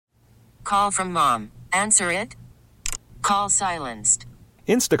Call from mom. Answer it. Call silenced.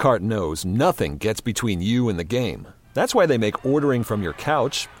 Instacart knows nothing gets between you and the game. That's why they make ordering from your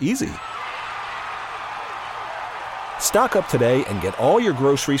couch easy. Stock up today and get all your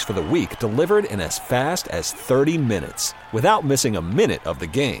groceries for the week delivered in as fast as 30 minutes without missing a minute of the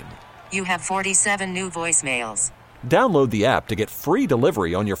game. You have 47 new voicemails. Download the app to get free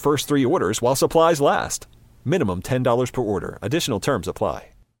delivery on your first 3 orders while supplies last. Minimum $10 per order. Additional terms apply.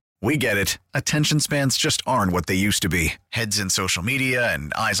 We get it. Attention spans just aren't what they used to be. Heads in social media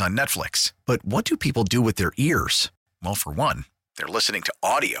and eyes on Netflix. But what do people do with their ears? Well, for one, they're listening to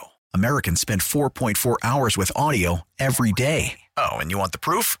audio. Americans spend 4.4 hours with audio every day. Oh, and you want the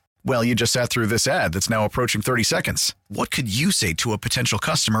proof? Well, you just sat through this ad that's now approaching 30 seconds. What could you say to a potential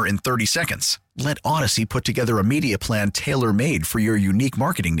customer in 30 seconds? Let Odyssey put together a media plan tailor-made for your unique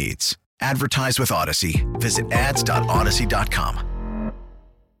marketing needs. Advertise with Odyssey. Visit ads.odyssey.com.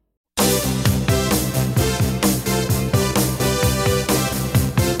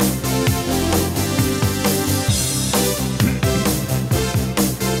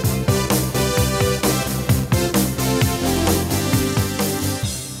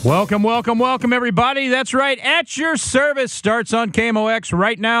 Welcome, everybody. That's right. At Your Service starts on KMOX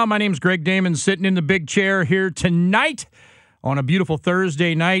right now. My name's Greg Damon, sitting in the big chair here tonight on a beautiful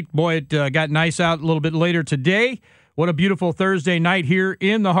Thursday night. Boy, it got nice out a little bit later today. What a beautiful Thursday night here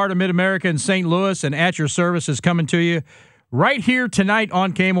in the heart of Mid-America in St. Louis, and At Your Service is coming to you right here tonight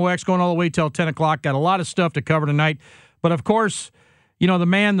on KMOX, going all the way till 10 o'clock. Got a lot of stuff to cover tonight. But, of course, you know, the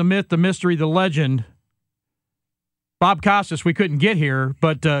man, the myth, the mystery, the legend, Bob Costas, we couldn't get here,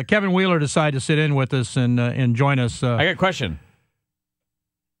 but Kevin Wheeler decided to sit in with us and join us. I got a question.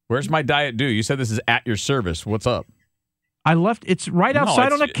 Where's my Diet Dew? You said this is At Your Service. What's up? I left. It's right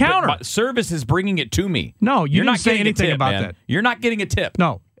outside on the counter. But service is bringing it to me. No, you're not didn't say anything tip, about man. that. You're not getting a tip.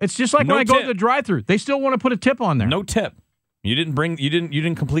 No, it's just like No when I go tip. to the drive-thru. They still want to put a tip on there. No tip. You didn't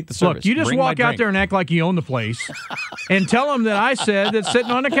complete the service. Look, you just Bring walk my out drink. there and act like you own the place and tell them that I said that's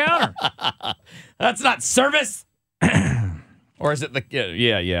sitting on the counter. That's not service. Or is it the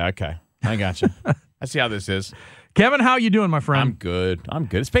yeah, okay. I got you. I see how this is. Kevin, how you doing, my friend? I'm good.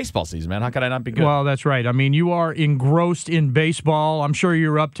 It's baseball season, man. How could I not be good? Well, that's right. I mean, you are engrossed in baseball. I'm sure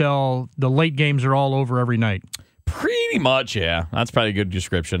you're up till the late games are all over every night. Pretty much, yeah. That's probably a good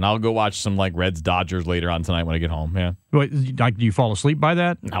description. I'll go watch some like Reds Dodgers later on tonight when I get home. Yeah. Wait, like, do you fall asleep by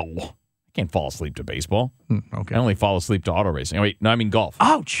that? No, I can't fall asleep to baseball. Okay. I only fall asleep to auto racing. Wait, no, I mean golf.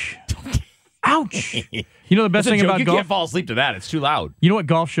 Ouch. Ouch. You know the best That's a thing joke. about You golf? can't fall asleep to that. It's too loud. You know what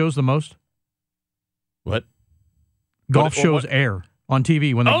golf shows the most? What? Golf What- shows what- air on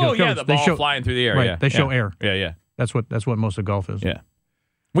TV when they Oh, go. yeah, the they ball show, flying through the air. Right, Yeah, they show yeah. air. Yeah. That's what most of golf is. Yeah.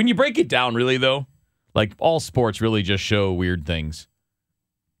 When you break it down, really, though, like all sports really just show weird things,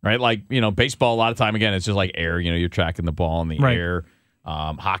 right? Like, you know, baseball, a lot of time, again, it's just like air. You know, you're tracking the ball in the Right. air.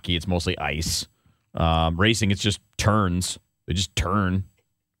 Hockey, it's mostly ice. Racing, it's just turns. They just turn.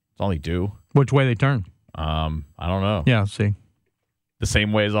 That's all they do. Which way they turn? I don't know. Yeah, see. The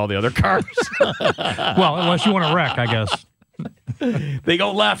same way as all the other cars. Well, unless you want to wreck, I guess. They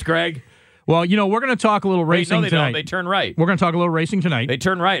go left, Greg. Well, you know, we're going to talk a little Wait, racing no, they tonight. don't. They turn right. We're going to talk a little racing tonight. They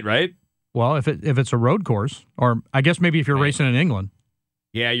turn right, right? Well, if it's a road course, or I guess maybe if you're Right. racing in England.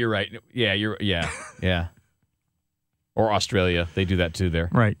 Yeah, you're right. Yeah, yeah. Or Australia. They do that too there.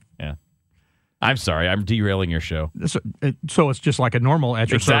 Right. Yeah. I'm sorry. I'm derailing your show. So it's just like a normal at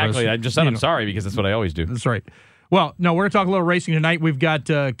your service. Exactly. I just said You I'm know. sorry because that's what I always do. That's right. Well, no, we're going to talk a little racing tonight. We've got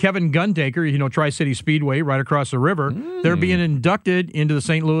Kevin Gundaker, you know, Tri-City Speedway right across the river. They're being inducted into the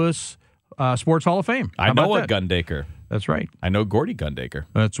St. Louis Sports Hall of Fame. I How know about a that? Gundaker. That's right. I know Gordy Gundaker.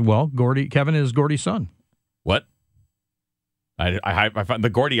 Kevin is Gordy's son. What? I find the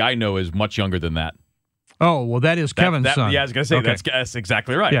Gordy I know is much younger than that. Oh, well, that is Kevin's son. Yeah, I was going to say, Okay. that's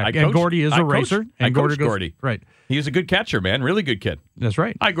exactly right. Yeah, and Gordy is a racer. I And Gordy coached goes, Gordy. Right. He was a good catcher, man. Really good kid. That's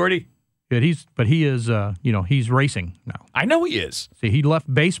right. Hi, Gordy. But he is, he's racing now. I know he is. See, he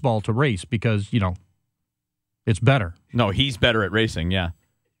left baseball to race because, it's better. No, he's better at racing, yeah.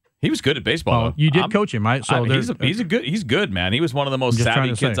 He was good at baseball. Well, though. you did coach him. He's good, man. He was one of the most Just trying savvy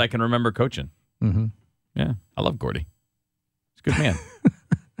to kids say. I can remember coaching. Mm-hmm. Yeah, I love Gordy. He's a good man.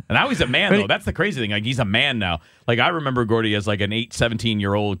 And now he's a man, though. That's the crazy thing. Like, he's a man now. Like, I remember Gordy as like an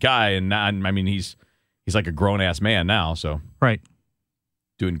 17-year-old guy, and now, I mean, he's like a grown-ass man now, so. Right.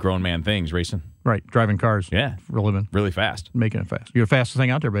 Doing grown man things, racing. Right. Driving cars. Yeah. For a living. Really fast. Making it fast. You're the fastest thing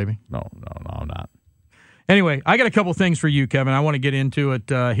out there, baby. No, I'm not. Anyway, I got a couple things for you, Kevin. I want to get into it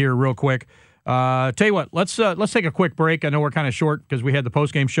here real quick. Tell you what, let's take a quick break. I know we're kind of short because we had the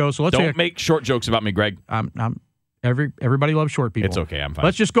post-game show, so let's Don't make short jokes about me, Greg. Everybody loves short people. It's okay. I'm fine.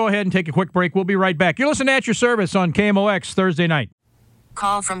 Let's just go ahead and take a quick break. We'll be right back. You're listening at your service on KMOX Thursday night.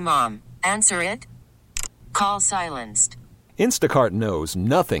 Call from mom. Answer it. Call silenced. Instacart knows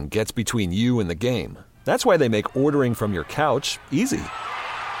nothing gets between you and the game. That's why they make ordering from your couch easy.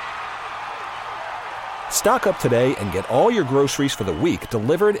 Stock up today and get all your groceries for the week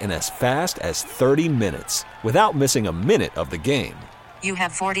delivered in as fast as 30 minutes without missing a minute of the game. You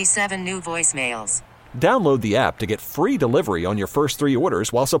have 47 new voicemails. Download the app to get free delivery on your first 3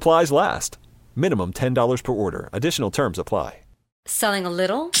 orders while supplies last. Minimum $10 per order. Additional terms apply. Selling a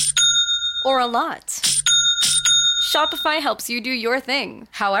little or a lot? Shopify helps you do your thing,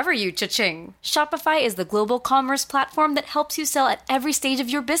 however you cha-ching. Shopify is the global commerce platform that helps you sell at every stage of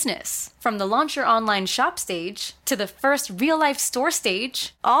your business. From the launch your online shop stage, to the first real-life store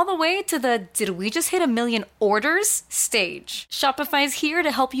stage, all the way to the did we just hit 1 million orders stage. Shopify is here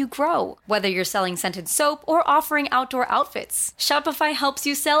to help you grow. Whether you're selling scented soap or offering outdoor outfits, Shopify helps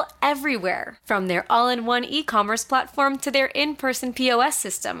you sell everywhere. From their all-in-one e-commerce platform to their in-person POS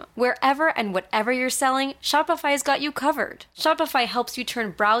system, wherever and whatever you're selling, Shopify's got you covered. Shopify helps you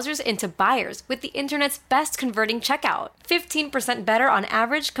turn browsers into buyers with the internet's best converting checkout. 15% better on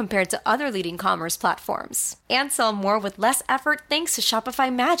average compared to other leading commerce platforms. And sell more with less effort thanks to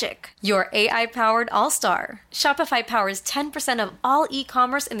Shopify Magic, your AI-powered all-star. Shopify powers 10% of all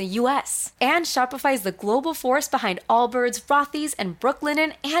e-commerce in the U.S. And Shopify is the global force behind Allbirds, Rothy's, and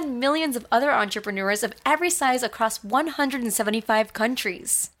Brooklinen, and millions of other entrepreneurs of every size across 175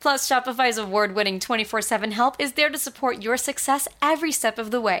 countries. Plus, Shopify's award-winning 24/7 help is there to support your success every step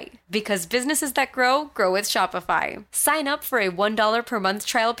of the way. Because businesses that grow, grow with Shopify. Sign up for a $1 per month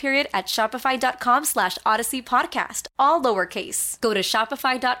trial period at shopify.com/Odyssey Podcast, all lowercase. Go to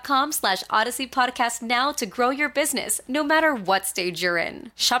shopify.com/Odyssey Podcast now to grow your business, no matter what stage you're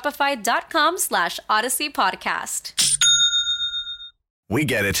in. Shopify.com/Odyssey Podcast. We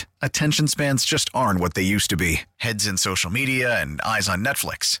get it. Attention spans just aren't what they used to be. Heads in social media and eyes on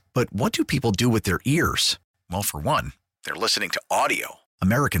Netflix. But what do people do with their ears? Well, for one, they're listening to audio.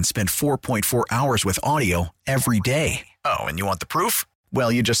 Americans spend 4.4 hours with audio every day. Oh, and you want the proof?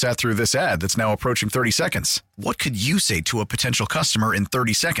 Well, you just sat through this ad that's now approaching 30 seconds. What could you say to a potential customer in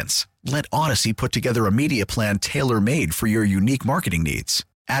 30 seconds? Let Odyssey put together a media plan tailor-made for your unique marketing needs.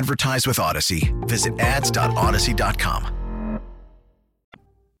 Advertise with Odyssey. Visit ads.odyssey.com.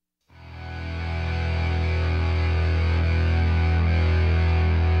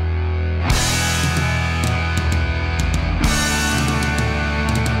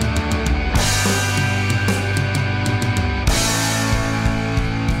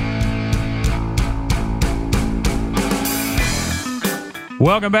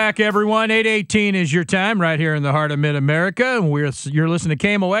 Welcome back, everyone. 8:18 is your time right here in the heart of Mid-America. You're listening to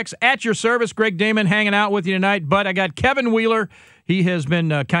KMOX at your service. Greg Damon hanging out with you tonight. But I got Kevin Wheeler. He has been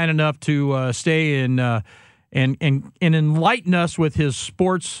kind enough to stay and enlighten us with his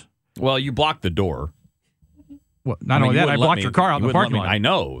sports. Well, you blocked the door. Well, not only that, I blocked your car out in the parking lot. I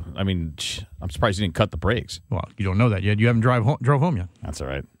know. I mean, I'm surprised you didn't cut the brakes. Well, you don't know that yet. You haven't drove home yet. That's all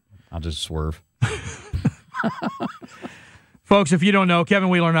right. I'll just swerve. Folks, if you don't know, Kevin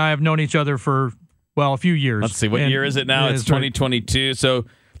Wheeler and I have known each other for, well, a few years. Let's see. What year is it now? It's 2022. So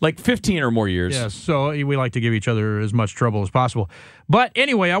like 15 or more years. Yes. So we like to give each other as much trouble as possible. But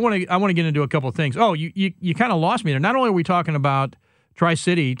anyway, I want to get into a couple of things. Oh, you kind of lost me there. Not only are we talking about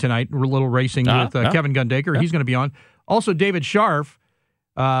Tri-City tonight, a little racing with Kevin Gundaker. He's going to be on. Also, David Scharf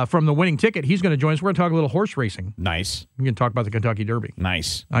from The Winning Ticket. He's going to join us. We're going to talk a little horse racing. Nice. We're going to talk about the Kentucky Derby.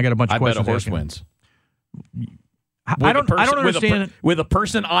 Nice. I got a bunch of questions. I bet a horse wins. I don't understand. With a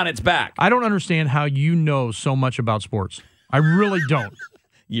person on its back. I don't understand how you know so much about sports. I really don't.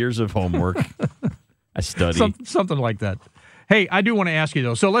 Years of homework. I study. Something like that. Hey, I do want to ask you,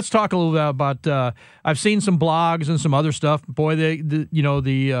 though. So let's talk a little bit about I've seen some blogs and some other stuff. Boy,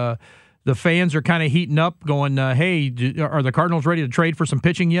 the fans are kind of heating up, going, hey, are the Cardinals ready to trade for some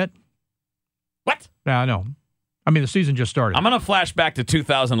pitching yet? What? I know. I mean, the season just started. I'm going to flash back to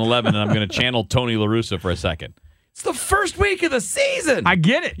 2011, and I'm going to channel Tony La Russa for a second. It's the first week of the season. I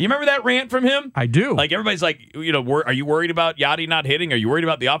get it. You remember that rant from him? I do. Like, everybody's like, are you worried about Yachty not hitting? Are you worried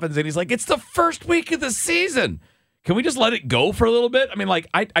about the offense? And he's like, it's the first week of the season. Can we just let it go for a little bit? I mean, like,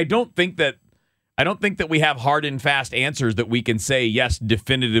 I don't think that we have hard and fast answers that we can say, yes,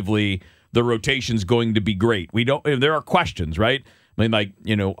 definitively the rotation's going to be great. We don't. There are questions, right? I mean, like,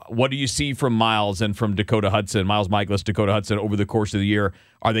 what do you see from Miles and from Dakota Hudson, Miles Michaelis, Dakota Hudson over the course of the year?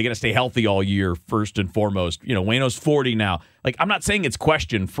 Are they going to stay healthy all year, first and foremost? Waino's 40 now. Like, I'm not saying it's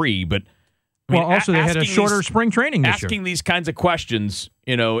question-free, but, I mean, Well, also they had a asking shorter these- spring training this Asking year. these kinds of questions,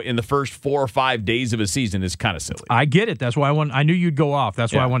 in the first 4 or 5 days of a season is kind of silly. I get it. That's why I knew you'd go off.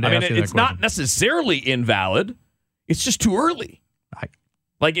 That's why I wanted to ask you that it's question. not necessarily invalid. It's just too early.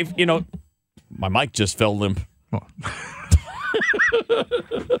 Like if my mic just fell limp.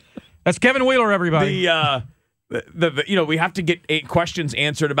 That's Kevin Wheeler, everybody. We have to get 8 questions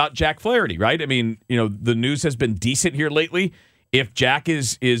answered about Jack Flaherty, right? I mean, the news has been decent here lately. If Jack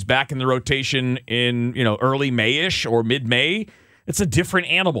is back in the rotation in early May-ish or mid-May, it's a different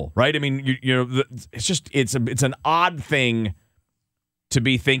animal, right? I mean, it's an odd thing to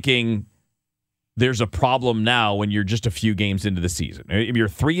be thinking there's a problem now when you're just a few games into the season. If you're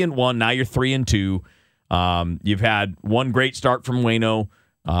 3-1, now you're 3-2. You've had one great start from Waino.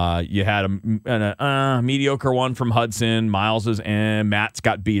 You had a mediocre one from Hudson. Miles's and Matt's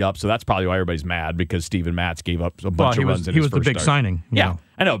got beat up, so that's probably why everybody's mad because Steven Matz gave up a bunch of runs in his first He was the big start. signing. Yeah,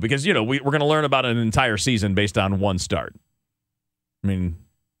 I know because we're going to learn about an entire season based on one start. I mean,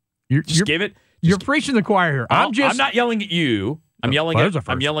 You're preaching the choir here. I'm not yelling at you. I'm yelling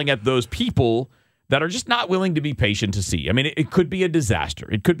at those people that are just not willing to be patient to see. I mean, it could be a disaster.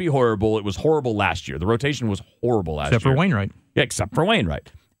 It could be horrible. It was horrible last year. The rotation was horrible last year. Except for Wainwright. Yeah, except for Wainwright.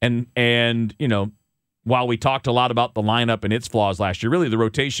 And while we talked a lot about the lineup and its flaws last year, really the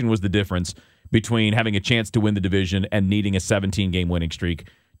rotation was the difference between having a chance to win the division and needing a 17-game winning streak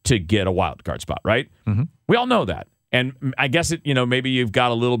to get a wild card spot, right? Mm-hmm. We all know that. And I guess maybe you've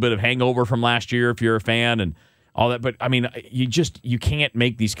got a little bit of hangover from last year if you're a fan and all that. But I mean, you can't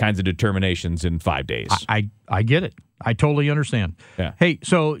make these kinds of determinations in 5 days. I get it. I totally understand. Yeah. Hey,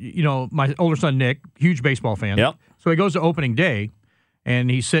 so my older son Nick, huge baseball fan. Yep. So he goes to opening day,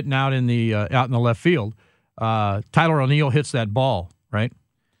 and he's sitting out in the left field. Tyler O'Neill hits that ball, right?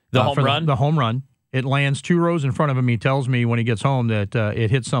 The home run. The home run. It lands 2 rows in front of him. He tells me when he gets home that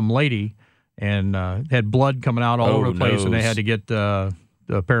it hit some lady and had blood coming out all over the place, and they had to get the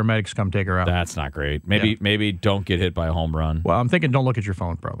paramedics come take her out. That's not great. Maybe don't get hit by a home run. Well, I'm thinking don't look at your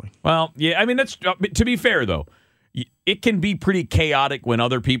phone, probably. Well, yeah, I mean, that's to be fair, though. It can be pretty chaotic when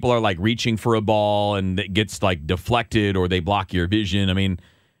other people are, like, reaching for a ball and it gets, like, deflected or they block your vision. I mean,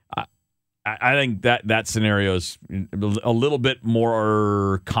 I think that scenario is a little bit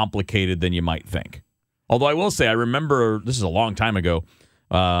more complicated than you might think. Although I will say, I remember, this is a long time ago,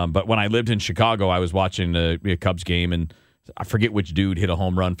 but when I lived in Chicago, I was watching a Cubs game, and I forget which dude hit a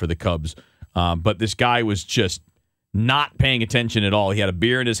home run for the Cubs. But this guy was just not paying attention at all. He had a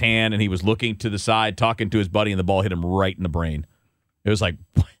beer in his hand, and he was looking to the side, talking to his buddy, and the ball hit him right in the brain. It was like,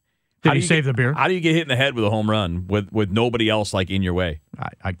 Did he save the beer? How do you get hit in the head with a home run with nobody else like in your way?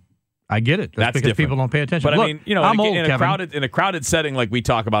 I get it. That's because different. People don't pay attention. But Look, I mean, I'm old, in a crowded setting like we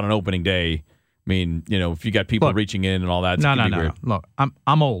talk about on opening day, I mean, if you got people reaching in and all that, it's gonna be weird. Look,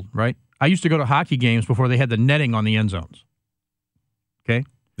 I'm old, right? I used to go to hockey games before they had the netting on the end zones. Okay?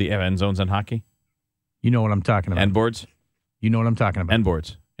 The end zones in hockey? You know what I'm talking about. End boards? You know what I'm talking about. End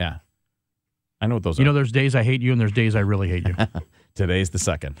boards, yeah. I know what those are. There's days I hate you and there's days I really hate you. Today's the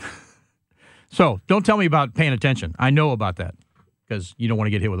second. So don't tell me about paying attention. I know about that because you don't want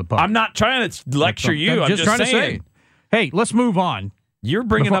to get hit with a puck. I'm not trying to lecture you. I'm just trying saying. to say. Hey, let's move on. You're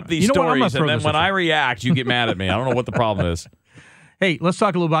bringing up these stories, and then when I react, you get mad at me. I don't know what the problem is. Hey, let's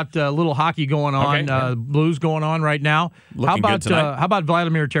talk a little about little hockey going on, Okay. Blues going on right now. Looking good tonight. How about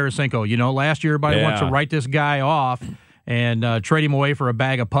Vladimir Tarasenko? Last year everybody wants to write this guy off and trade him away for a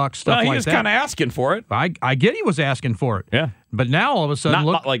bag of pucks, stuff like that. He was kind of asking for it. I get he was asking for it. Yeah. But now all of a sudden,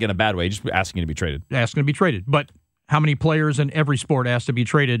 not like in a bad way, just asking to be traded. Asking to be traded. But how many players in every sport asked to be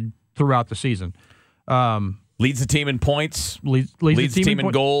traded throughout the season? Leads the team in points. Leads the team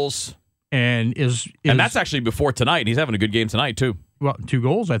in goals. And and that's actually before tonight. He's having a good game tonight, too. Well, 2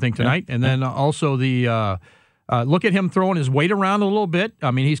 goals, I think, tonight. And then also the look at him throwing his weight around a little bit.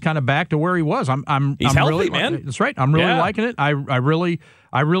 I mean, he's kind of back to where he was. He's healthy, really, man. That's right. I'm really liking it. I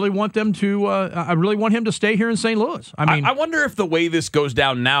really want them to. I really want him to stay here in St. Louis. I mean, I wonder if the way this goes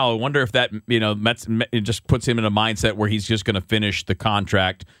down now, I wonder if that it just puts him in a mindset where he's just going to finish the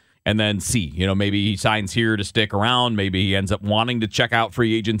contract and then see. Maybe he signs here to stick around. Maybe he ends up wanting to check out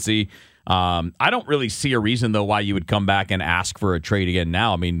free agency. I don't really see a reason, though, why you would come back and ask for a trade again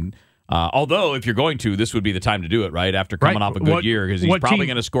now. I mean, although if you're going to, this would be the time to do it, right? After coming off a good year, because he's probably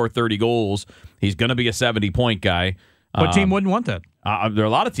going to score 30 goals. He's going to be a 70-point guy. What team wouldn't want that? There are a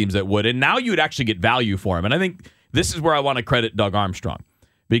lot of teams that would, and now you would actually get value for him. And I think this is where I want to credit Doug Armstrong,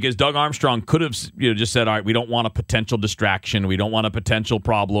 because Doug Armstrong could have just said, all right, we don't want a potential distraction. We don't want a potential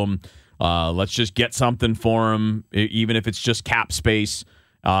problem. Let's just get something for him, even if it's just cap space.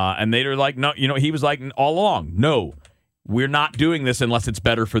 And they were like, no, he was like all along, no, we're not doing this unless it's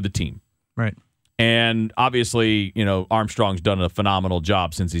better for the team. Right. And obviously, Armstrong's done a phenomenal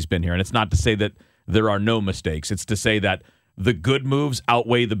job since he's been here. And it's not to say that there are no mistakes. It's to say that the good moves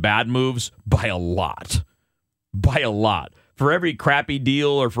outweigh the bad moves by a lot. By a lot. For every crappy deal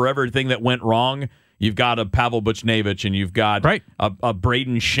or for everything that went wrong, you've got a Pavel Buchnevich and you've got a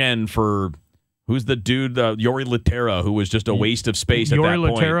Braden Shen for... Who's the dude, Yori Laterra, who was just a waste of space at that point?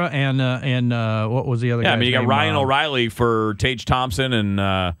 Yori Laterra and what was the other guy? Yeah, I mean, you got Ryan O'Reilly for Tage Thompson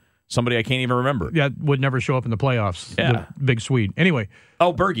and somebody I can't even remember. Yeah, would never show up in the playoffs. Yeah. The big Swede. Anyway.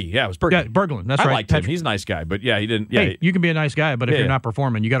 Oh, Berge. Yeah, it was Berge. Yeah, Berglund. That's right. I liked him. He's a nice guy, but yeah, he didn't. Yeah, hey, you can be a nice guy, but if you're not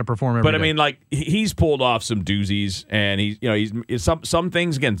performing, you got to perform every day. But I mean, like, he's pulled off some doozies, and he's some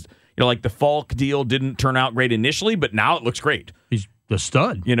things, again, like the Falk deal didn't turn out great initially, but now it looks great. He's the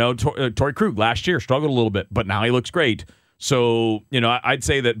stud. Torrey Krug last year struggled a little bit, but now he looks great. So, I'd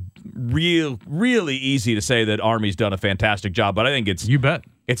say that really easy to say that Army's done a fantastic job, but I think you bet.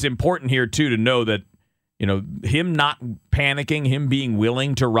 It's important here, too, to know that, him not panicking, him being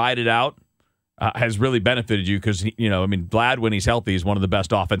willing to ride it out has really benefited you because, Vlad, when he's healthy, is one of the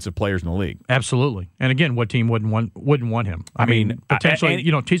best offensive players in the league. Absolutely. And again, what team wouldn't want him? I mean, potentially,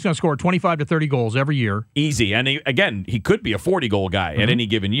 he's going to score 25 to 30 goals every year. Easy. And he could be a 40-goal guy at any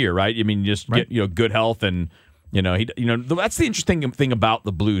given year, right? I mean, just get good health and, that's the interesting thing about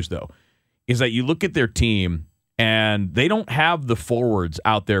the Blues, though, is that you look at their team and they don't have the forwards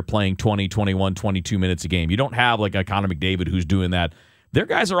out there playing 20, 21, 22 minutes a game. You don't have like a Connor McDavid who's doing that. Their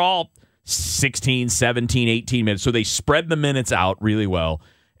guys are all 16, 17, 18 minutes. So they spread the minutes out really well.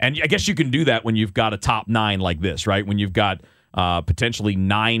 And I guess you can do that when you've got a top 9 like this, right? When you've got potentially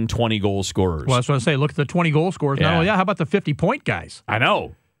 9 20-goal scorers. Well, that's what I say. Look at the 20-goal scorers. Yeah. Not only that, how about the 50-point guys? I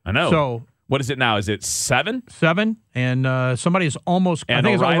know. So what is it now? Is it 7? 7, and somebody's almost. And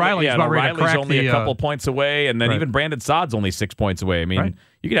I think O'Reilly's about ready to crack only a couple points away, and then even Brandon Saad's only 6 points away. I mean,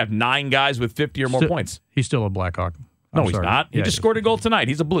 you could have 9 guys with 50 or more points. He's still a Blackhawk. No, he's not. He just scored a goal tonight.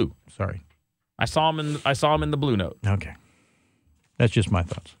 He's a Blue. Sorry, I saw him in the Blue Note. Okay, that's just my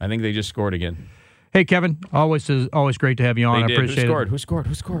thoughts. I think they just scored again. Hey, Kevin, always great to have you on. I appreciate it. Who scored?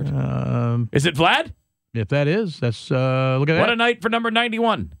 Is it Vlad? If that is, that's look at that. What a night for number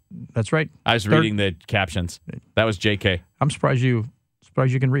 91. That's right. I was reading the captions. That was JK. I'm surprised you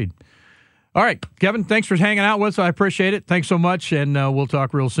can read. All right, Kevin, thanks for hanging out with us. I appreciate it. Thanks so much, and we'll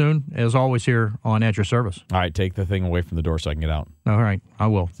talk real soon, as always, here on At Your Service. All right, take the thing away from the door so I can get out. All right, I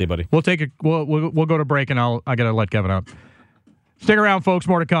will. See you, buddy. We'll take it. We'll go to break, and I got to let Kevin out. Stick around, folks.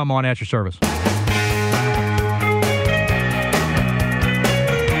 More to come on At Your Service.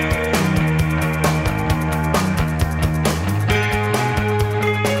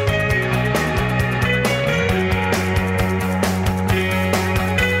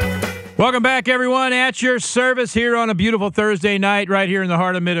 Welcome back, everyone. At Your Service here on a beautiful Thursday night right here in the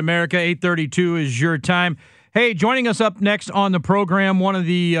heart of Mid-America. 8:32 is your time. Hey, joining us up next on the program, one of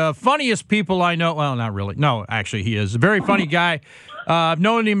the funniest people I know. Well, not really. No, actually, he is a very funny guy. I've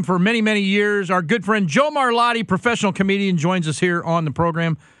known him for many, many years. Our good friend Joe Marlotti, professional comedian, joins us here on the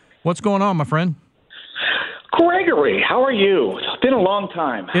program. What's going on, my friend? Gregory, how are you? It's been a long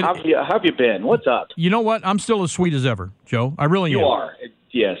time. How have you been? What's up? You know what? I'm still as sweet as ever, Joe. I really am. You are.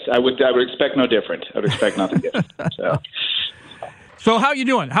 Yes, I would expect no different. I would expect nothing different. So how you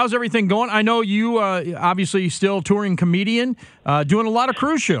doing? How's everything going? I know you obviously still touring comedian, doing a lot of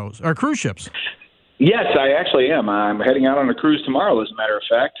cruise ships. Yes, I actually am. I'm heading out on a cruise tomorrow, as a matter of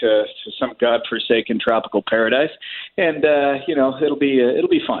fact, to some godforsaken tropical paradise, and it'll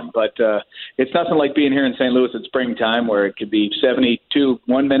be fun. But it's nothing like being here in St. Louis at springtime, where it could be 72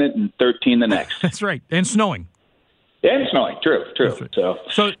 one minute and 13 the next. That's right, and snowing. And snowing, true. Right.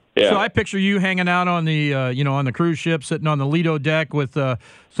 So I picture you hanging out on the on the cruise ship, sitting on the Lido deck with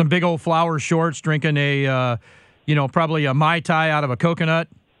some big old flower shorts, drinking a probably a Mai Tai out of a coconut,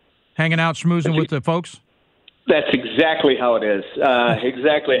 hanging out schmoozing with the folks. That's exactly how it is.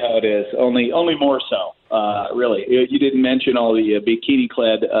 Exactly how it is. Only more so. Really, you didn't mention all the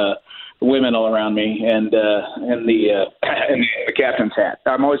bikini-clad women all around me, and the captain's hat.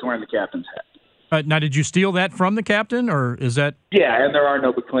 I'm always wearing the captain's hat. Now, did you steal that from the captain, or is that? Yeah, and there are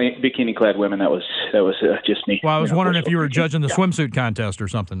no bikini-clad women. That was just me. Well, I was wondering if you were judging the swimsuit contest or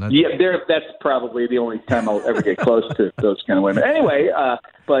something. That's probably the only time I'll ever get close to those kind of women. Anyway,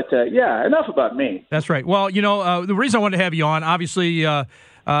 enough about me. That's right. Well, the reason I wanted to have you on, obviously,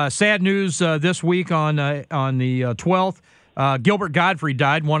 sad news this week on the 12th. Gilbert Gottfried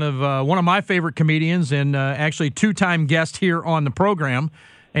died, one of my favorite comedians, and actually two-time guest here on the program.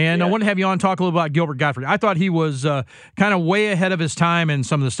 And I want to have you on and talk a little about Gilbert Gottfried. I thought he was kind of way ahead of his time in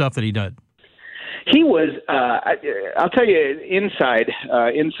some of the stuff that he did. He was, I'll tell you, inside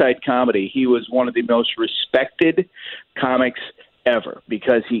comedy, he was one of the most respected comics ever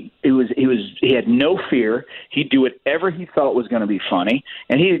because he had no fear. He'd do whatever he thought was going to be funny,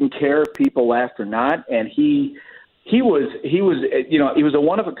 and he didn't care if people laughed or not. And he was a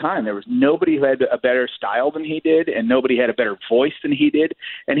one of a kind. There was nobody who had a better style than he did, and nobody had a better voice than he did.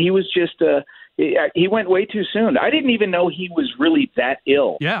 And he was just he went way too soon. I didn't even know he was really that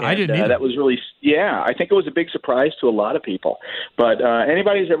ill. Yeah, and, I didn't either. That was really, I think it was a big surprise to a lot of people. But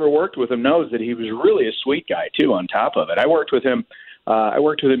anybody who's ever worked with him knows that he was really a sweet guy, too, on top of it. I worked with him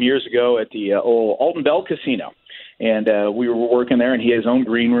years ago at the old Alton Bell Casino. And we were working there, and he had his own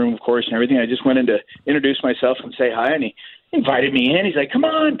green room, of course, and everything. I just went in to introduce myself and say hi, and he invited me in. He's like, come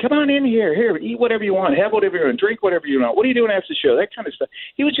on in here. Here, eat whatever you want, have whatever you want, drink whatever you want. What are you doing after the show? That kind of stuff.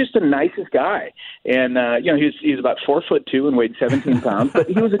 He was just the nicest guy. And, he was about 4'2" and weighed 17 pounds, but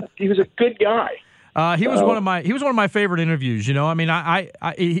he was a good guy. He was one of my favorite interviews. You know, I mean, I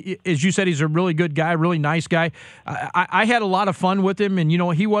as you said, he's a really good guy, really nice guy. I had a lot of fun with him, and you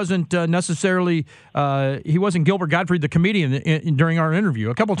know, he wasn't necessarily he wasn't Gilbert Gottfried the comedian during our interview.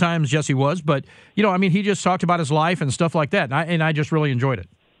 A couple times, yes, he was, but you know, I mean, he just talked about his life and stuff like that, and I just really enjoyed it.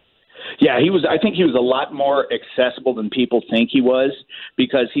 Yeah, I think he was a lot more accessible than people think he was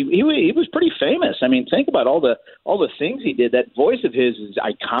because he was pretty famous. I mean, think about all the things he did. That voice of his is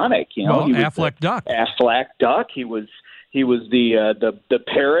iconic. You know, he was Affleck Duck. Affleck Duck. He was the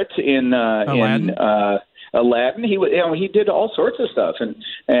parrot in Aladdin. He did all sorts of stuff,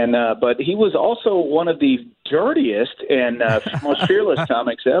 but he was also one of the dirtiest and most fearless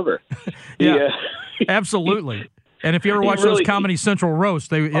comics ever. Yeah, absolutely. And if you ever watch those Comedy Central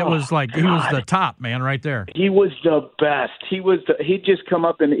roasts, it was like he was the top man right there. He was the best. He'd just come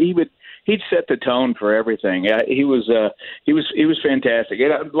up and he'd set the tone for everything. He was fantastic.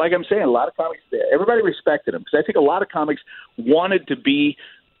 And like I'm saying, a lot of comics, everybody respected him because I think a lot of comics wanted to be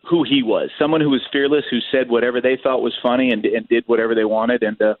who he was, someone who was fearless, who said whatever they thought was funny and did whatever they wanted.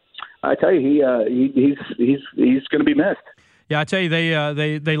 And I tell you, he's going to be missed. Yeah, I tell you,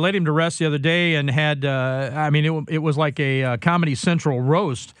 they laid him to rest the other day and had, it was like a Comedy Central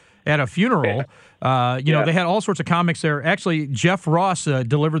roast at a funeral. Yeah. They had all sorts of comics there. Actually, Jeff Ross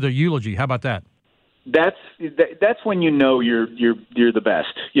delivered the eulogy. How about that? That's when you know you're the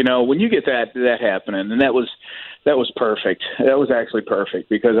best. You know, when you get that happening, and that was perfect. That was actually perfect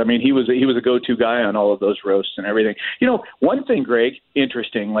because I mean he was a go-to guy on all of those roasts and everything. You know, one thing, Greg,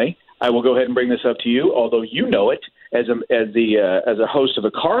 interestingly, I will go ahead and bring this up to you, although you know it as a host of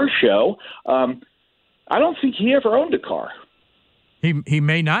a car show. I don't think he ever owned a car. He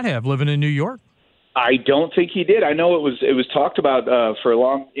may not have, living in New York. I don't think he did. I know it was talked about for a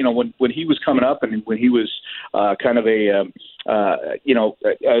long, you know, when he was coming up and when he was kind of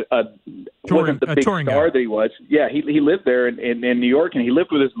wasn't the big star guy that he was. Yeah, he lived there in New York, and he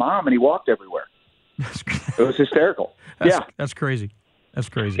lived with his mom, and he walked everywhere. It was hysterical. That's crazy. That's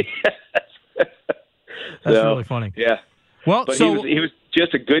crazy. That's really funny. Yeah. Well, but he was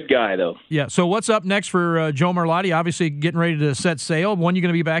just a good guy, though. Yeah. So what's up next for Joe Marlotti? Obviously, getting ready to set sail. When are you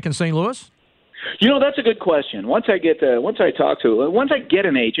going to be back in St. Louis? You know, that's a good question. Once I get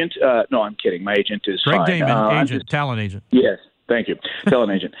an agent. No, I'm kidding. My agent is Greg fine. Damon, talent agent. Yes. Thank you.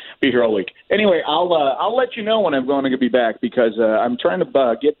 Talent agent. Be here all week. Anyway, I'll let you know when I'm going to be back because I'm trying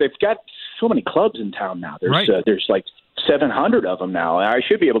to they've got so many clubs in town now. There's like 700 of them now. I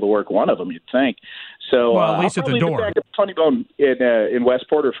should be able to work one of them, you'd think. So at least I'll at the door. Be back at Funny Bone in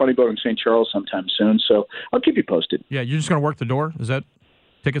Westport or Funny Bone in St. Charles sometime soon. So I'll keep you posted. Yeah, you're just going to work the door? Is that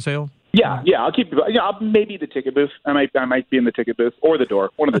ticket sale? Yeah. I'll keep. I'll maybe the ticket booth. I might be in the ticket booth or the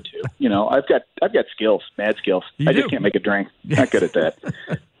door. One of the two. You know, I've got skills, mad skills. I just can't make a drink. Not good at that.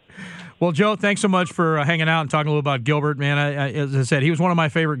 Well, Joe, thanks so much for hanging out and talking a little about Gilbert. Man, as I said, he was one of my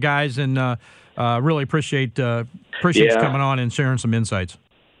favorite guys, and really appreciate you coming on and sharing some insights.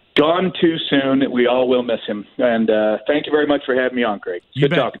 Gone too soon. We all will miss him. And thank you very much for having me on, Greg.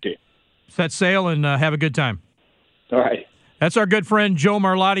 Good talking to you. Set sail and have a good time. All right. That's our good friend Joe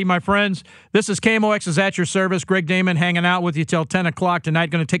Marlotti, my friends. This is KMOX is at your service. Greg Damon hanging out with you till 10 o'clock tonight.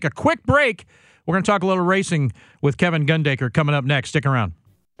 Going to take a quick break. We're going to talk a little racing with Kevin Gundaker coming up next. Stick around.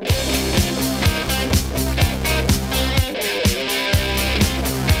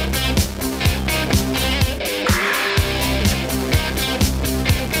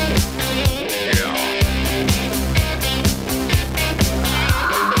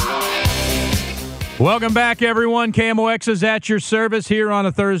 Welcome back, everyone. KMOX is at your service here on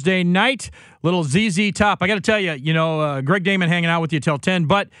a Thursday night. Little ZZ Top. I got to tell you, Greg Damon hanging out with you till 10,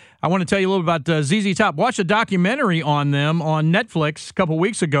 but I want to tell you a little about ZZ Top. Watched a documentary on them on Netflix a couple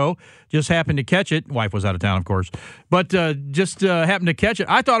weeks ago. Just happened to catch it. Wife was out of town, of course, but just happened to catch it.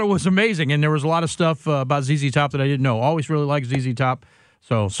 I thought it was amazing, and there was a lot of stuff about ZZ Top that I didn't know. Always really liked ZZ Top.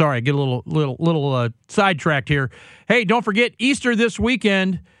 So sorry, I get a little sidetracked here. Hey, don't forget Easter this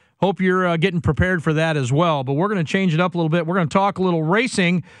weekend. Hope you're getting prepared for that as well. But we're going to change it up a little bit. We're going to talk a little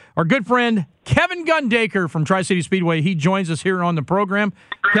racing. Our good friend Kevin Gundaker from Tri-City Speedway, he joins us here on the program.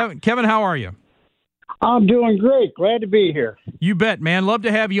 Kevin, how are you? I'm doing great. Glad to be here. You bet, man. Love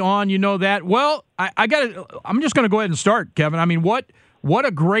to have you on. You know that. Well, I'm just going to go ahead and start, Kevin. I mean, what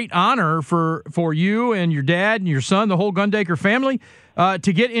a great honor for you and your dad and your son, the whole Gundaker family,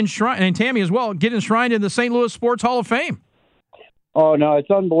 to get enshrined, and Tammy as well, get enshrined in the St. Louis Sports Hall of Fame. Oh no, it's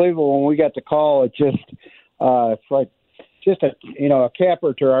unbelievable when we got the call. It's just it's like just a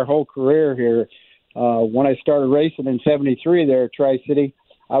capper to our whole career here. When I started racing in '73 there at Tri-City,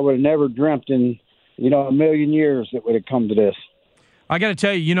 I would have never dreamt in a million years it would have come to this. I got to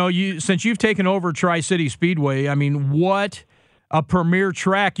tell you, since you've taken over Tri-City Speedway, I mean, what a premier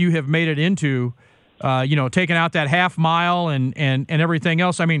track you have made it into. Taking out that half mile and everything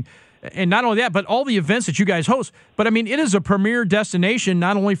else. I mean. And not only that, but all the events that you guys host. But, I mean, it is a premier destination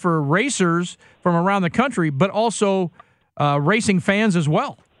not only for racers from around the country, but also racing fans as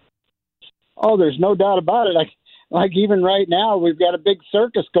well. Oh, there's no doubt about it. Like even right now, we've got a big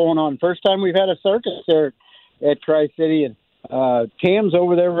circus going on. First time we've had a circus there at Tri-City. And Tam's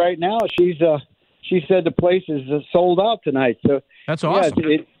over there right now. She said the place is sold out tonight. So that's awesome.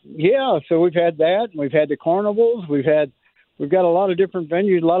 So we've had that. And we've had the carnivals. We've got a lot of different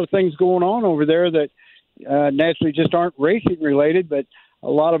venues, a lot of things going on over there that naturally just aren't racing related, but a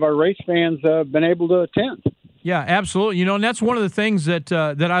lot of our race fans have been able to attend. Yeah, absolutely. And that's one of the things that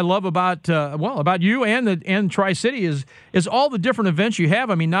I love about you and Tri-City is all the different events you have.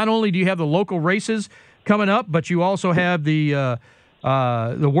 I mean, not only do you have the local races coming up, but you also have the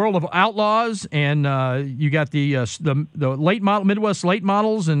World of Outlaws, and you got the late model Midwest late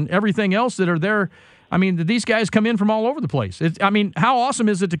models and everything else that are there. I mean, these guys come in from all over the place. How awesome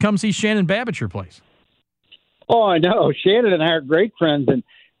is it to come see Shannon Babb at your place? Oh, I know. Shannon and I are great friends, and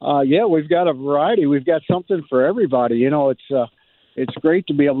we've got a variety. We've got something for everybody. It's great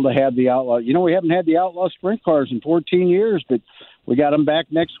to be able to have the Outlaw. We haven't had the Outlaw sprint cars in 14 years, but we got them back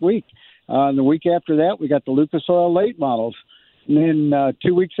next week. And the week after that, we got the Lucas Oil late models. And then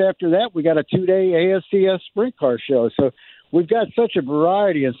 2 weeks after that, we got a 2-day ASCS sprint car show. So we've got such a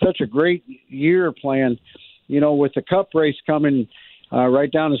variety and such a great year planned, with the Cup race coming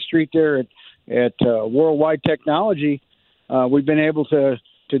right down the street there at Worldwide Technology. We've been able to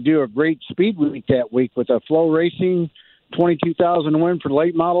do a great speed week that week with a Flow Racing 22,000 win for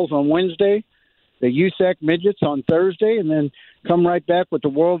late models on Wednesday, the USAC midgets on Thursday, and then come right back with the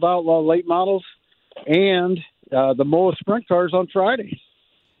World Outlaw late models and the MOA sprint cars on Friday.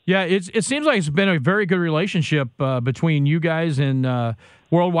 Yeah, it seems like it's been a very good relationship between you guys and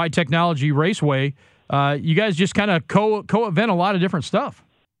Worldwide Technology Raceway. You guys just kind of co-event a lot of different stuff.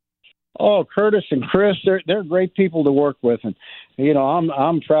 Oh, Curtis and Chris, they're great people to work with, and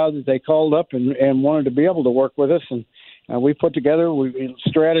I'm proud that they called up and wanted to be able to work with us, and we put together, we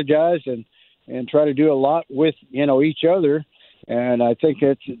strategized and try to do a lot with each other, and I think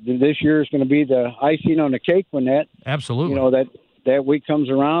this year is going to be the icing on the cake when that absolutely that week comes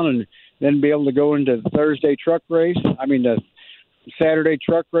around, and then be able to go into the Thursday truck race. I mean, the Saturday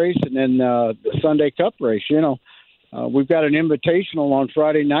truck race, and then the Sunday Cup race. We've got an invitational on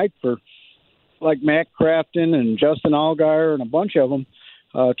Friday night for like Matt Crafton and Justin Allgaier and a bunch of them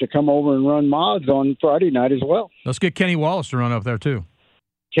to come over and run mods on Friday night as well. Let's get Kenny Wallace to run up there too.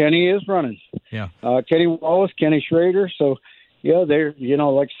 Kenny is running. Yeah. Kenny Wallace, Kenny Schrader. So, yeah, they're,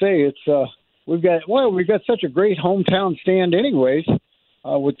 like I say, it's we've got such a great hometown stand anyways,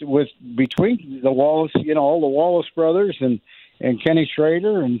 with between the Wallace, all the Wallace brothers and Kenny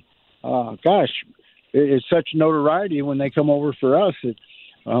Schrader, and it's such notoriety when they come over for us.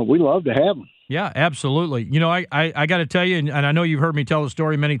 We love to have them. Yeah, absolutely. I got to tell you, and I know you've heard me tell the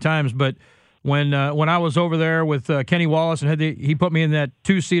story many times, but when I was over there with Kenny Wallace and he put me in that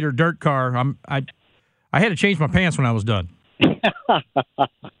 2-seater dirt car, I had to change my pants when I was done.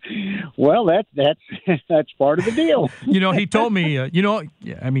 Well, that's part of the deal. He told me,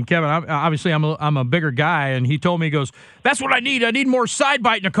 Kevin, obviously I'm a bigger guy, and he told me, he goes, "That's what I need. I need more side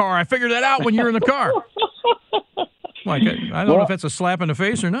bite in the car. I figured that out when you're in the car." Like, I don't know if that's a slap in the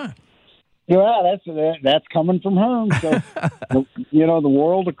face or not. Yeah, that's coming from Herm. So, the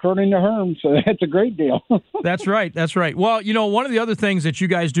world according to Herm. So that's a great deal. That's right. That's right. Well, one of the other things that you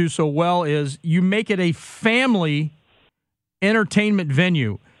guys do so well is you make it a family entertainment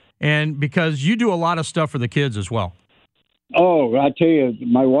venue, and because you do a lot of stuff for the kids as well. Oh, I tell you,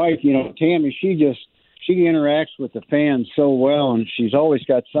 my wife, Tammy, she interacts with the fans so well, and she's always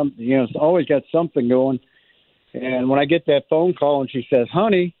got something going. And when I get that phone call and she says,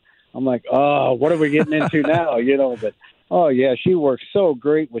 "Honey," I'm like, "Oh, what are we getting into now?" But oh yeah, she works so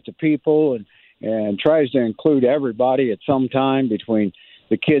great with the people and tries to include everybody at some time between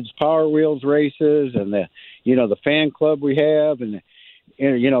the kids' Power Wheels races and the fan club we have and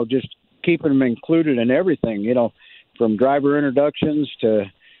just keeping them included in everything. From driver introductions to,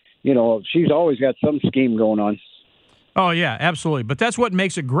 she's always got some scheme going on. Oh, yeah, absolutely. But that's what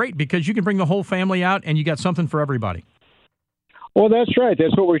makes it great because you can bring the whole family out and you got something for everybody. Well, that's right.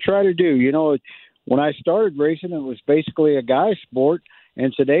 That's what we try to do. When I started racing, it was basically a guy sport,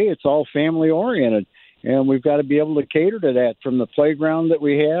 and today it's all family-oriented. And we've got to be able to cater to that from the playground that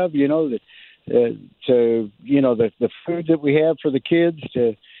we have, to the food that we have for the kids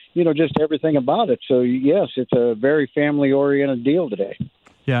to, just everything about it. So, yes, it's a very family-oriented deal today.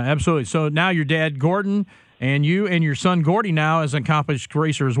 Yeah, absolutely. So now your dad, Gordon, and you and your son, Gordy, now is an accomplished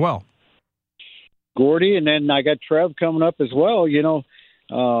racer as well. Gordy, and then I got Trev coming up as well.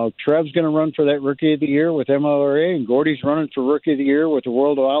 Trev's going to run for that Rookie of the Year with MLRA, and Gordy's running for Rookie of the Year with the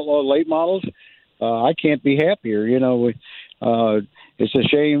World of Outlaw Late Models. I can't be happier. It's a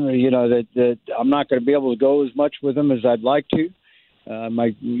shame, that I'm not going to be able to go as much with them as I'd like to.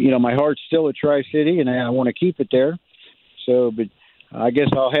 My heart's still at Tri-City, and I want to keep it there. So, but I guess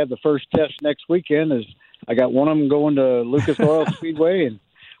I'll have the first test next weekend. I got one of them going to Lucas Oil Speedway and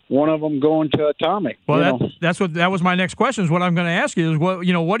one of them going to Atomic. Well, that was my next question. Is what I'm going to ask you is what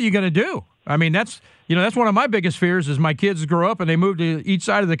are you going to do? I mean, that's one of my biggest fears is my kids grow up and they move to each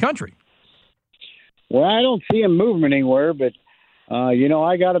side of the country. Well, I don't see them moving anywhere, but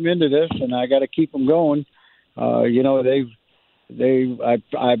I got them into this and I got to keep them going. I've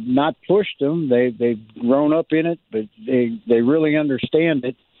not pushed them. They've grown up in it, but they really understand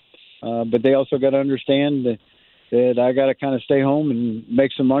it. But they also got to understand that I got to kind of stay home and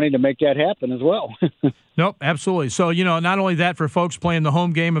make some money to make that happen as well. Nope, absolutely. So, not only that for folks playing the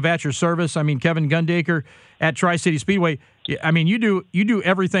home game of At Your Service, I mean, Kevin Gundaker at Tri-City Speedway, I mean, you do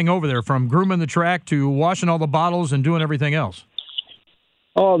everything over there from grooming the track to washing all the bottles and doing everything else.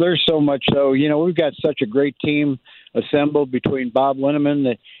 Oh, there's so much. So, we've got such a great team assembled between Bob Linneman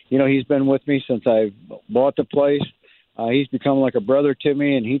that, he's been with me since I bought the place. He's become like a brother to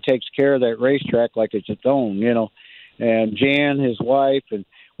me, and he takes care of that racetrack like it's its own, and Jan, his wife, and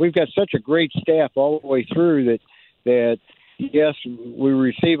we've got such a great staff all the way through that yes, we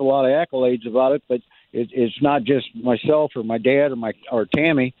receive a lot of accolades about it, but it's not just myself or my dad or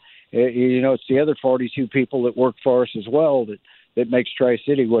Tammy. It's the other 42 people that work for us as well that makes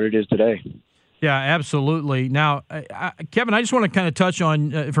Tri-City what it is today. Yeah, absolutely. Now, Kevin, I just want to kind of touch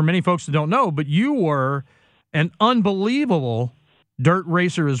on, for many folks that don't know, but you were an unbelievable dirt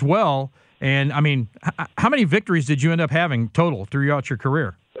racer as well. And, I mean, how many victories did you end up having total throughout your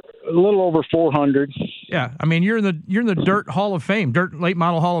career? A little over 400. Yeah, I mean, you're in the Dirt Hall of Fame, Dirt Late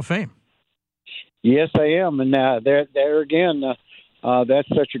Model Hall of Fame. Yes, I am. And there again, that's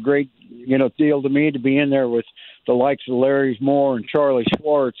such a great, deal to me to be in there with the likes of Larry Moore and Charlie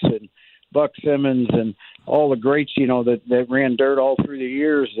Schwartz and Buck Simmons and all the greats, that ran dirt all through the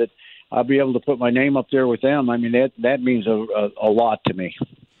years, that I'll be able to put my name up there with them. I mean, that means a lot to me.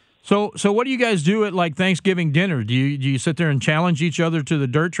 So what do you guys do at like Thanksgiving dinner? Do you sit there and challenge each other to the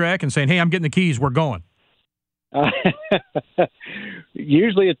dirt track and saying, "Hey, I'm getting the keys, we're going"?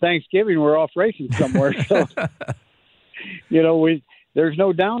 Usually at Thanksgiving we're off racing somewhere. So there's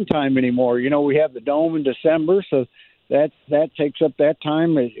no downtime anymore. We have the Dome in December, so that takes up that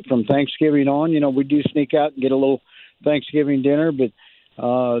time from Thanksgiving on. We do sneak out and get a little Thanksgiving dinner, but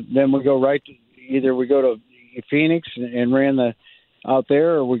then we go we go to Phoenix and ran out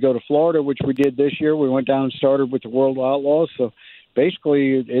there, or we go to Florida, which we did this year. We went down and started with the World Outlaws. So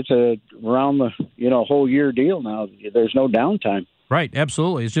basically it's around the whole year deal now. There's no downtime. Right,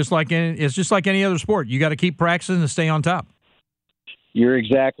 absolutely. It's just like any other sport. You got to keep practicing to stay on top. You're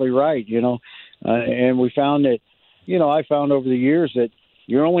exactly right. And we found that I found over the years that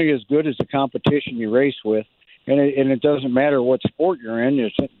you're only as good as the competition you race with. And it doesn't matter what sport you're in.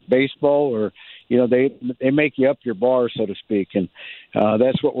 It's baseball or, they make you up your bar, so to speak. And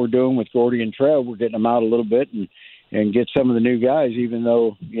that's what we're doing with Gordy and Trev. We're getting them out a little bit and get some of the new guys, even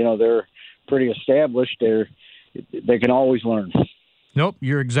though, they're pretty established. They can always learn. Nope,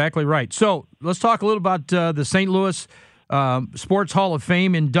 you're exactly right. So let's talk a little about the St. Louis Sports Hall of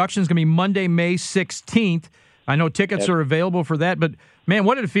Fame induction. Is going to be Monday, May 16th. I know tickets are available for that, but man,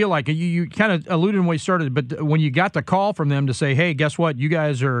 what did it feel like? You kind of alluded when we started, but when you got the call from them to say, hey, guess what? You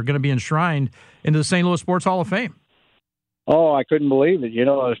guys are going to be enshrined into the St. Louis Sports Hall of Fame. Oh, I couldn't believe it.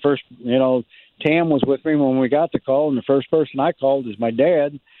 The first, Tam was with me when we got the call, and the first person I called is my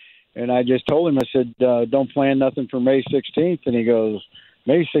dad. And I just told him, I said, don't plan nothing for May 16th. And he goes,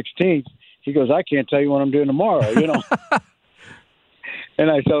 May 16th? He goes, I can't tell you what I'm doing tomorrow, And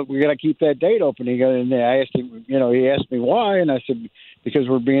I said, we got to keep that date open. He goes, and I asked him, he asked me why. And I said, because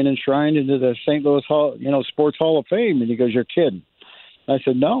we're being enshrined into the St. Louis Hall, Sports Hall of Fame. And he goes, you're kidding. I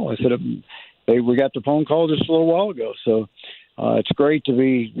said, no. I said, we got the phone call just a little while ago. So it's great to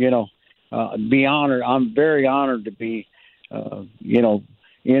be, be honored. I'm very honored to be,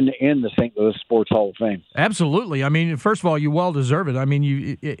 in the St. Louis Sports Hall of Fame. Absolutely. I mean, first of all, you well deserve it. I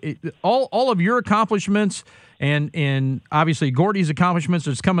mean, all of your accomplishments and obviously Gordy's accomplishments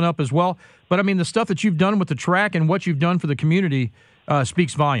is coming up as well. But I mean, the stuff that you've done with the track and what you've done for the community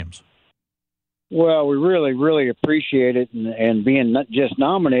speaks volumes. Well, we really, really appreciate it, and being not just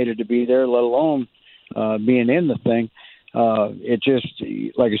nominated to be there, let alone being in the thing. It just,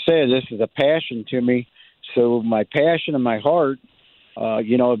 like I said, this is a passion to me. So my passion and my heart.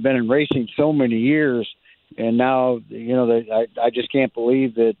 I've been in racing so many years, and now, I just can't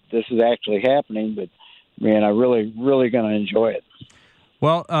believe that this is actually happening. But, man, I really, really going to enjoy it.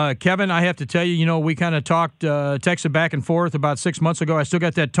 Well, Kevin, I have to tell you, we kind of texted back and forth about 6 months ago. I still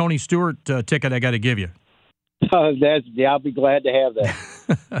got that Tony Stewart ticket I got to give you. I'll be glad to have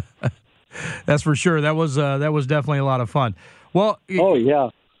that. That's for sure. That was definitely a lot of fun. Well, oh, yeah.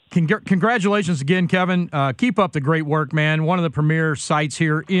 Congratulations again, Kevin. Keep up the great work, man. One of the premier sites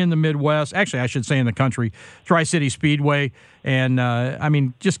here in the Midwest. Actually, I should say in the country, Tri-City Speedway.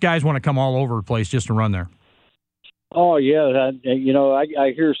 And, just guys want to come all over the place just to run there. Oh, yeah.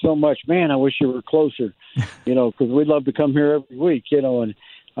 I hear so much, man, I wish you were closer, because we'd love to come here every week, and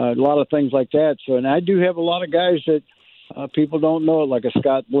a lot of things like that. So, and I do have a lot of guys that people don't know, like a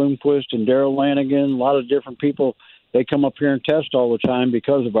Scott Bloomquist and Darrell Lanigan, a lot of different people. They come up here and test all the time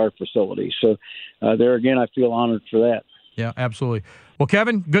because of our facility. So there again, I feel honored for that. Yeah, absolutely. Well,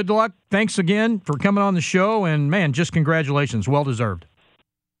 Kevin, good luck. Thanks again for coming on the show. And, man, just congratulations. Well deserved.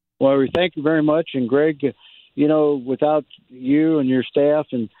 Well, thank you very much. And, Greg, without you and your staff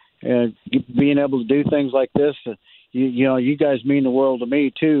and being able to do things like this, you guys mean the world to me,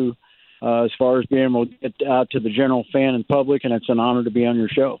 too, as far as being able to get out to the general fan and public. And it's an honor to be on your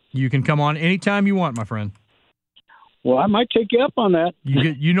show. You can come on anytime you want, my friend. Well, I might take you up on that.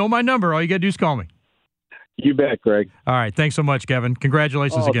 You know my number. All you got to do is call me. You bet, Greg. All right. Thanks so much, Kevin.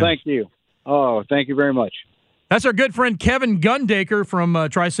 Congratulations again. Thank you. Oh, thank you very much. That's our good friend Kevin Gundaker from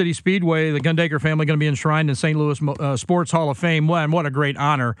Tri-City Speedway. The Gundaker family going to be enshrined in St. Louis Sports Hall of Fame. Well, and what a great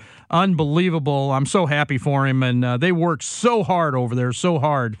honor. Unbelievable. I'm so happy for him. And they work so hard over there, so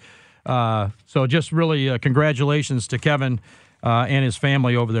hard. So just really congratulations to Kevin and his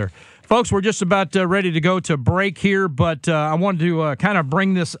family over there. Folks, we're just about ready to go to break here, but I wanted to kind of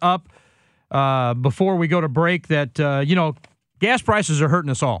bring this up before we go to break that, gas prices are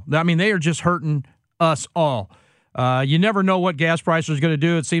hurting us all. I mean, they are just hurting us all. You never know what gas prices are going to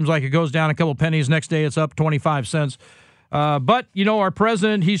do. It seems like it goes down a couple pennies. Next day, it's up 25 cents. But, our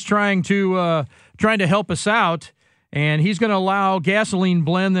president, he's trying to help us out, and he's going to allow gasoline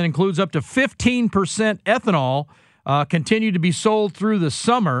blend that includes up to 15% ethanol continue to be sold through the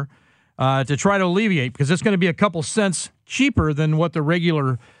summer. To try to alleviate, because it's going to be a couple cents cheaper than what the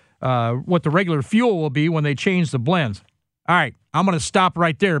regular fuel will be when they change the blends. All right, I'm going to stop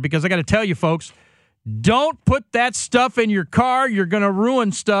right there because I got to tell you, folks, don't put that stuff in your car. You're going to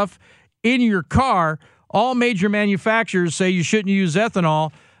ruin stuff in your car. All major manufacturers say you shouldn't use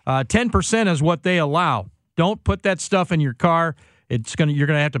ethanol. 10% is what they allow. Don't put that stuff in your car. You're going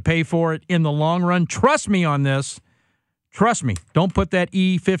to have to pay for it in the long run. Trust me on this. Trust me, don't put that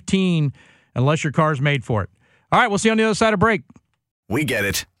E15 unless your car's made for it. All right, we'll see you on the other side of break. We get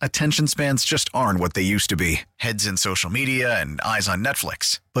it. Attention spans just aren't what they used to be. Heads in social media and eyes on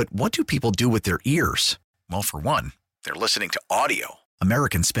Netflix. But what do people do with their ears? Well, for one, they're listening to audio.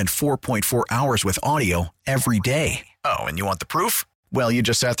 Americans spend 4.4 hours with audio every day. Oh, and you want the proof? Well, you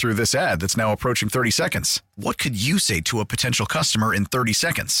just sat through this ad that's now approaching 30 seconds. What could you say to a potential customer in 30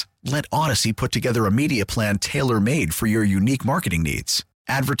 seconds? Let Odyssey put together a media plan tailor-made for your unique marketing needs.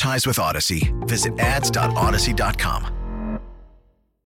 Advertise with Odyssey. Visit ads.odyssey.com.